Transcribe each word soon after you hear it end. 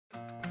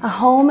A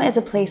home is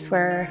a place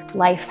where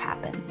life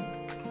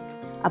happens,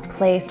 a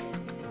place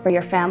for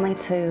your family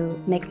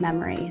to make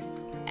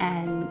memories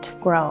and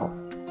grow.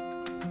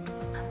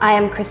 I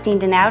am Christine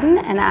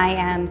Denowden and I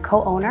am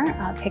co-owner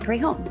of Hickory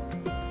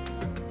Homes.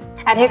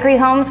 At Hickory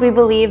Homes, we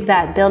believe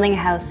that building a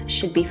house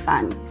should be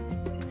fun.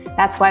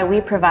 That's why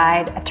we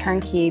provide a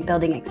turnkey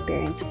building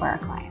experience for our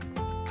clients.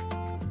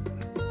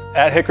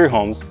 At Hickory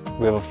Homes,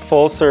 we have a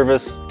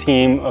full-service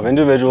team of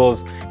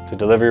individuals to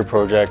deliver your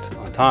project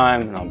on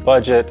time and on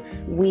budget.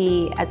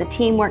 We, as a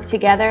team, work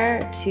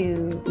together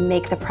to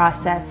make the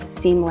process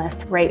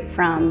seamless, right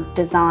from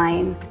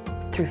design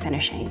through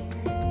finishing.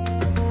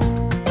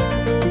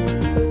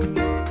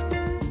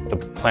 The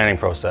planning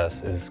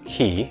process is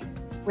key.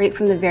 Right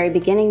from the very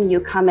beginning,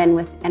 you come in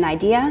with an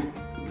idea.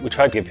 We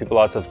try to give people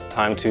lots of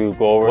time to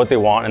go over what they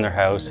want in their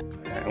house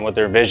and what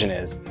their vision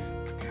is.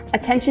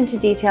 Attention to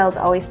detail is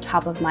always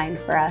top of mind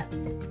for us.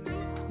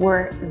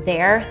 We're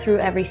there through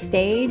every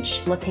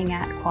stage, looking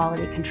at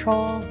quality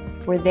control.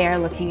 We're there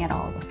looking at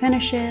all the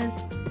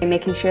finishes and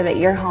making sure that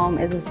your home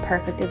is as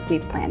perfect as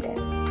we've planned it.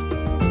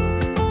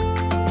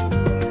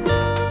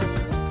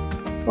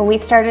 When we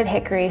started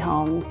Hickory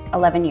Homes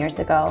 11 years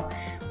ago,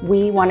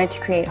 we wanted to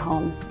create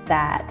homes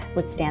that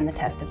would stand the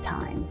test of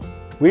time.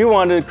 We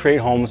wanted to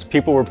create homes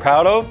people were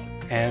proud of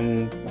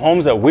and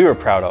homes that we were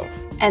proud of.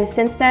 And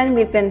since then,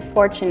 we've been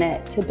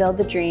fortunate to build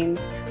the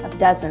dreams of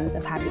dozens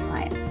of happy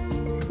clients.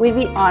 We'd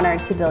be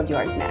honored to build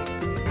yours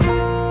next.